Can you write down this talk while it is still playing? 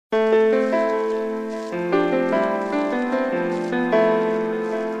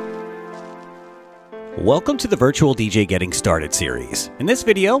Welcome to the Virtual DJ Getting Started series. In this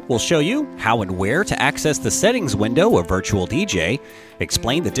video, we'll show you how and where to access the settings window of Virtual DJ,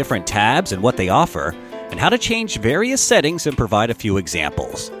 explain the different tabs and what they offer, and how to change various settings and provide a few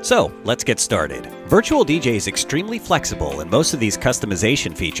examples. So, let's get started. Virtual DJ is extremely flexible, and most of these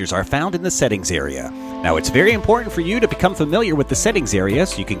customization features are found in the settings area. Now, it's very important for you to become familiar with the settings area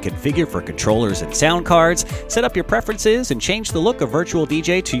so you can configure for controllers and sound cards, set up your preferences, and change the look of Virtual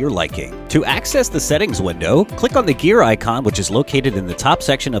DJ to your liking. To access the settings window, click on the gear icon, which is located in the top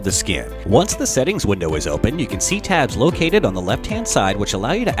section of the skin. Once the settings window is open, you can see tabs located on the left-hand side which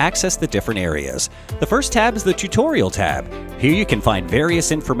allow you to access the different areas. The first tab is the tutorial tab. Here you can find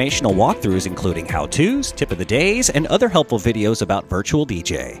various informational walkthroughs including how-tos, tip of the days, and other helpful videos about Virtual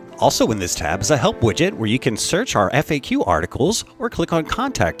DJ. Also in this tab is a help widget where you can search our FAQ articles or click on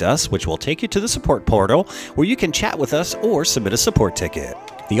Contact Us, which will take you to the support portal where you can chat with us or submit a support ticket.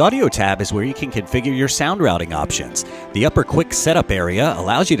 The audio tab is where you can configure your sound routing options. The upper quick setup area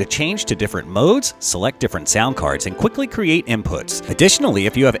allows you to change to different modes, select different sound cards, and quickly create inputs. Additionally,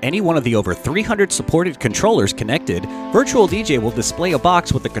 if you have any one of the over 300 supported controllers connected, Virtual DJ will display a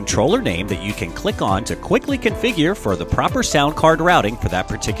box with a controller name that you can click on to quickly configure for the proper sound card routing for that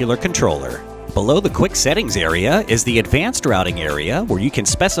particular controller. Below the quick settings area is the advanced routing area where you can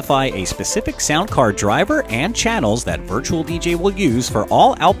specify a specific sound card driver and channels that Virtual DJ will use for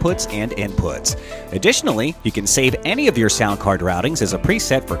all outputs and inputs. Additionally, you can save any of your sound card routings as a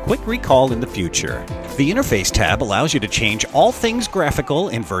preset for quick recall in the future. The interface tab allows you to change all things graphical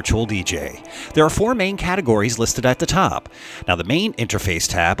in Virtual DJ. There are 4 main categories listed at the top. Now, the main interface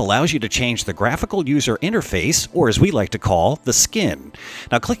tab allows you to change the graphical user interface, or as we like to call, the skin.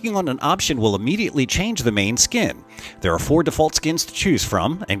 Now, clicking on an option will immediately change the main skin. There are 4 default skins to choose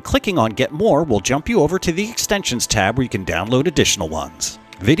from, and clicking on Get More will jump you over to the Extensions tab where you can download additional ones.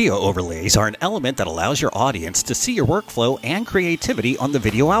 Video overlays are an element that allows your audience to see your workflow and creativity on the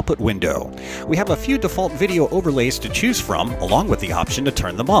video output window. We have a few default video overlays to choose from, along with the option to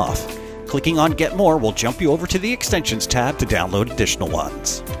turn them off. Clicking on Get More will jump you over to the Extensions tab to download additional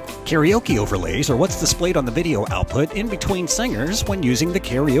ones. Karaoke overlays are what's displayed on the video output in between singers when using the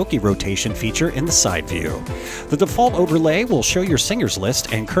karaoke rotation feature in the side view. The default overlay will show your singers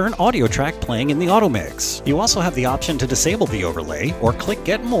list and current audio track playing in the auto mix. You also have the option to disable the overlay or click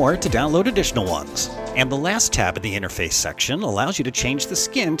Get More to download additional ones. And the last tab in the interface section allows you to change the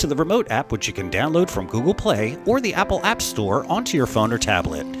skin to the remote app, which you can download from Google Play or the Apple App Store onto your phone or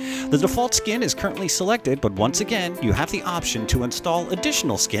tablet. The default skin is currently selected, but once again, you have the option to install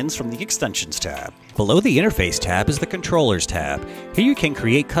additional skins from the Extensions tab. Below the Interface tab is the Controllers tab. Here you can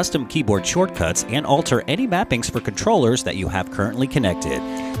create custom keyboard shortcuts and alter any mappings for controllers that you have currently connected.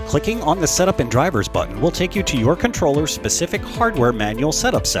 Clicking on the Setup and Drivers button will take you to your controller's specific hardware manual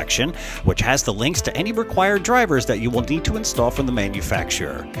setup section, which has the links to any required drivers that you will need to install from the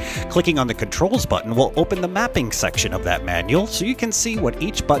manufacturer. Clicking on the Controls button will open the mapping section of that manual so you can see what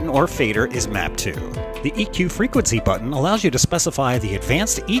each button or fader is mapped to. The EQ Frequency button allows you to specify the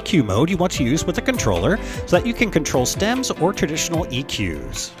advanced EQ mode you want to use with the controller so that you can control stems or traditional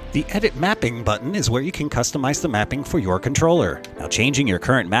EQs. The Edit Mapping button is where you can customize the mapping for your controller. Now, changing your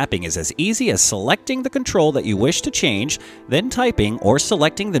current mapping is as easy as selecting the control that you wish to change, then typing or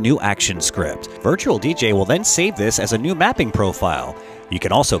selecting the new action script. Virtual DJ will then save this as a new mapping profile. You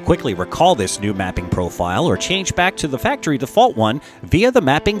can also quickly recall this new mapping profile or change back to the factory default one via the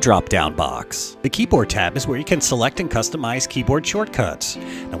mapping drop-down box. The Keyboard tab is where you can select and customize keyboard shortcuts.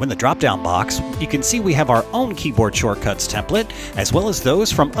 Now, in the drop-down box, you can see we have our own keyboard shortcuts template, as well as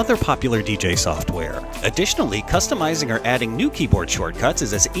those from other popular DJ software. Additionally, customizing or adding new keyboard shortcuts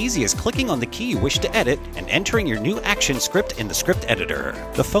is as easy as clicking on the key you wish to edit and entering your new action script in the script editor.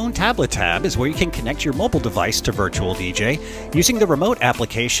 The Phone Tablet tab is where you can connect your mobile device to Virtual DJ using the remote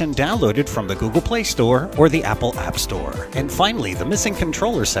application downloaded from the Google Play Store or the Apple App Store. And finally, the Missing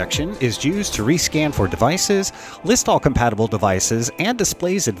Controller section is used to rescan for devices, list all compatible devices, and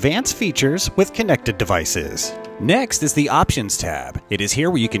displays advanced features with connected devices. Next is the Options tab. It is here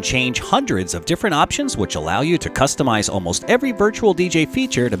where you can change hundreds of different options which allow you to customize almost every Virtual DJ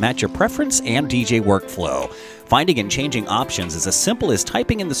feature to match your preference and DJ workflow. Finding and changing options is as simple as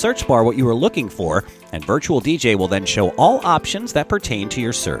typing in the search bar what you are looking for, and Virtual DJ will then show all options that pertain to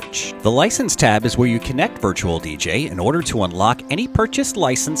your search. The License tab is where you connect Virtual DJ in order to unlock any purchased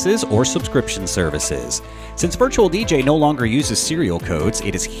licenses or subscription services. Since Virtual DJ no longer uses serial codes,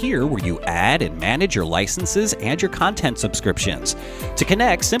 it is here where you add and manage your licenses and your content subscriptions. To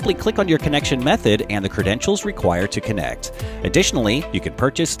connect, simply click on your connection method and the credentials required to connect. Additionally, you can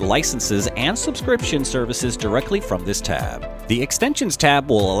purchase licenses and subscription services directly directly from this tab. The Extensions tab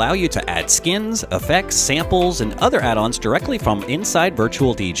will allow you to add skins, effects, samples, and other add-ons directly from inside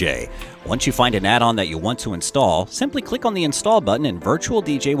VirtualDJ. Once you find an add-on that you want to install, simply click on the Install button and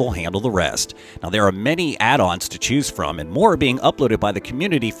VirtualDJ will handle the rest. Now, there are many add-ons to choose from, and more are being uploaded by the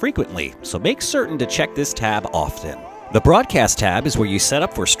community frequently, so make certain to check this tab often. The Broadcast tab is where you set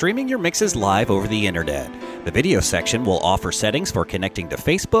up for streaming your mixes live over the internet. The Video section will offer settings for connecting to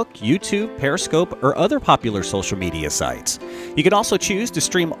Facebook, YouTube, Periscope, or other popular social media sites. You can also choose to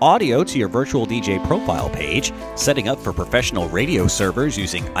stream audio to your VirtualDJ profile page, setting up for professional radio servers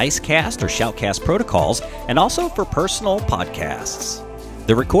using Icecast or Shoutcast protocols, and also for personal podcasts.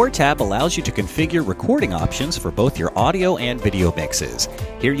 The Record tab allows you to configure recording options for both your audio and video mixes.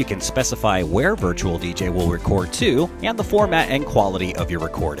 Here you can specify where VirtualDJ will record to and the format and quality of your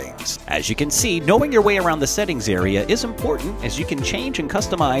recordings. As you can see, knowing your way around the settings area is important, as you can change and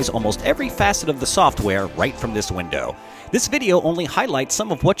customize almost every facet of the software right from this window. This video only highlights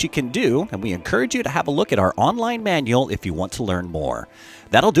some of what you can do, and we encourage you to have a look at our online manual if you want to learn more.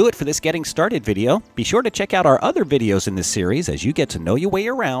 That'll do it for this Getting Started video. Be sure to check out our other videos in this series as you get to know your way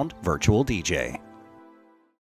around VirtualDJ.